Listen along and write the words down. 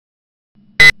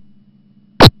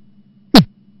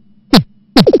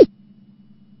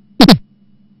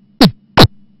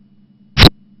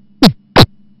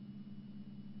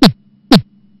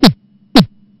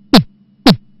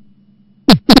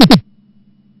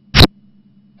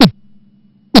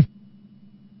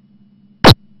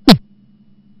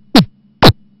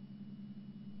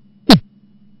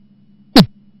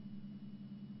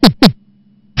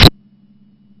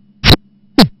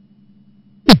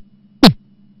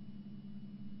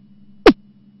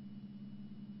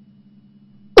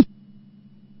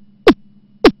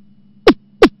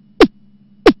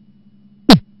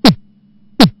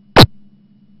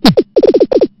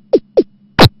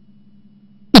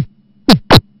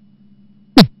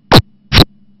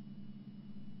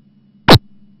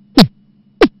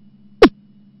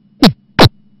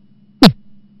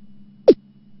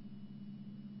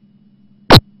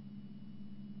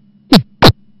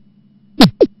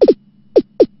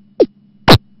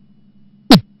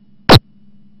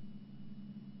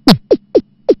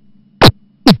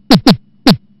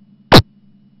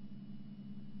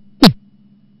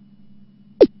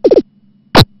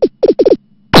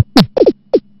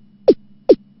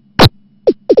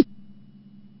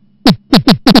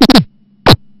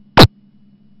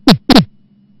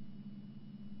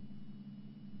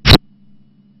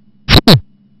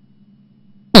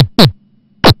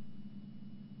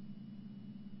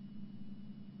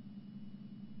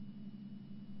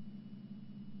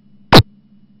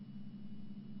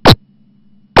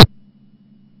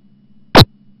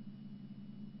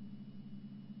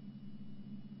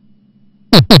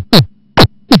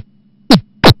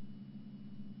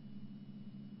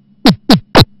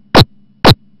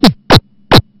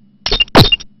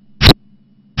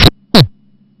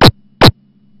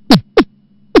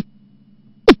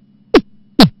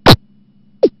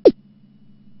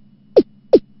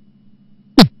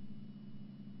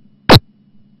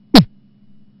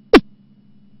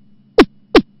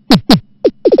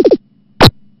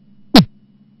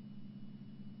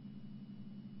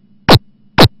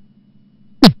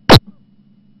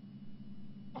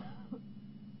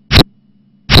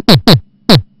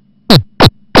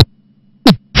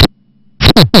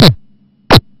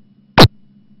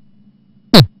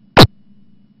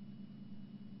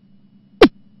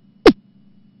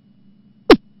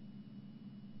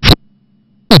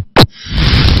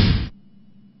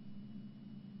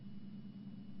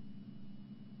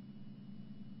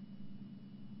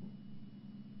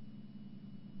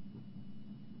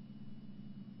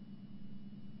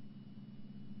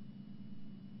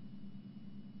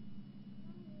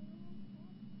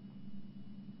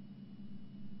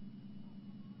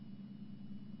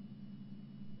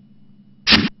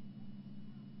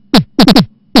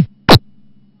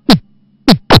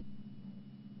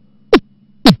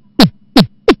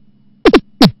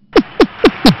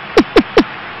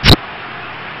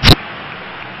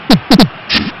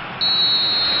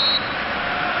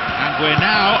We're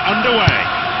now underway.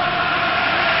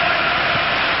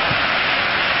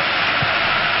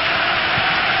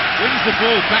 Wins the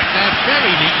ball back there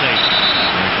very neatly.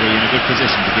 Referee in a good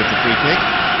position to give the free kick.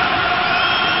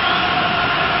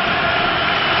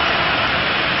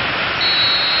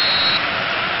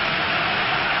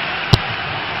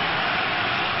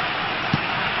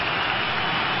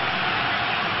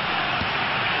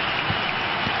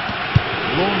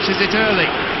 Launches it early.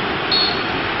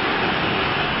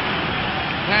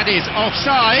 That is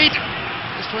offside,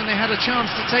 just when they had a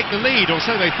chance to take the lead, or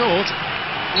so they thought.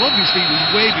 Well, obviously he was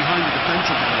way behind the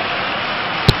defensive line.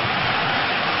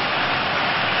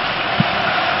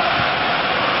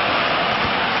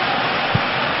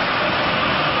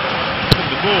 Put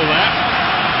the ball there.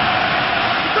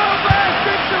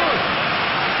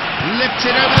 Lifts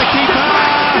it over the keeper.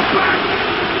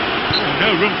 Oh, no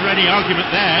room for any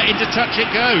argument there. Into touch it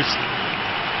goes.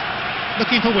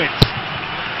 Looking for width.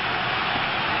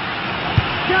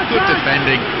 Good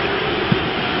defending.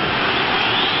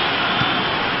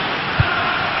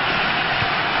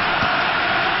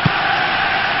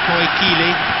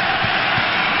 PIlih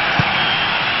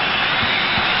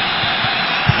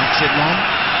knocks it long.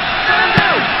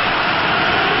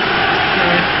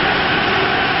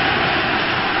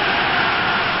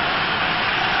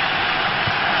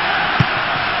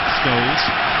 Scholes.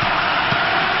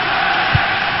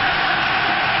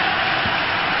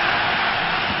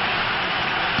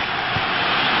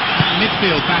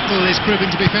 Midfield battle is proving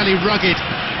to be fairly rugged.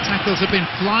 Tackles have been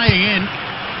flying in.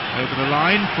 Over the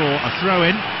line for a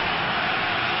throw-in.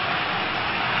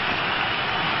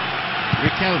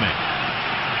 Riquelme.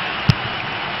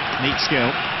 Neat skill.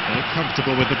 Very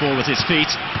comfortable with the ball at his feet.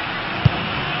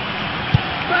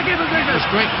 It was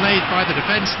great played by the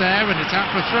defence there, and it's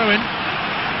out for a throw-in.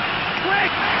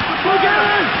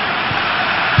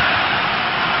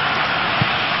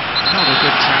 Not a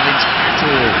good challenge at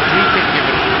all. Free kick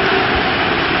given.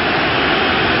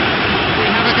 We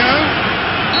have a go.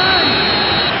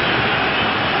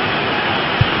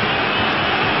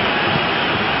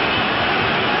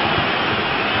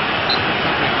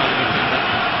 Covering by the defender.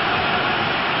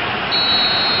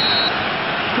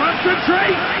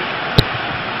 Concentrate!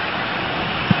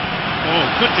 Oh,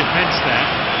 good defence there.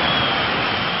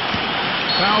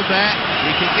 Foul there.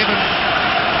 Free kick given.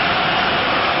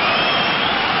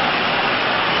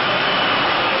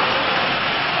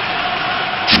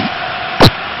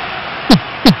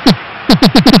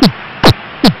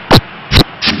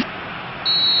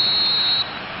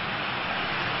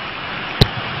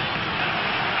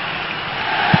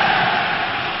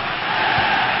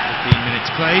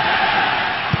 Played.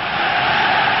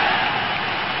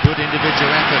 Good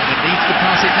individual effort, but needs to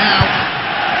pass it now.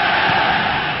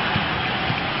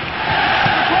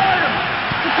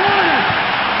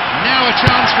 Now a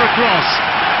chance for a cross.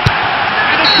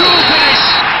 And a cool finish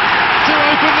to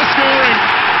open the scoring.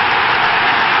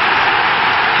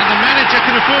 And the manager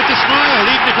can afford to smile,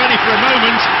 even if only for a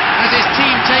moment, as his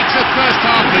team takes the first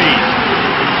half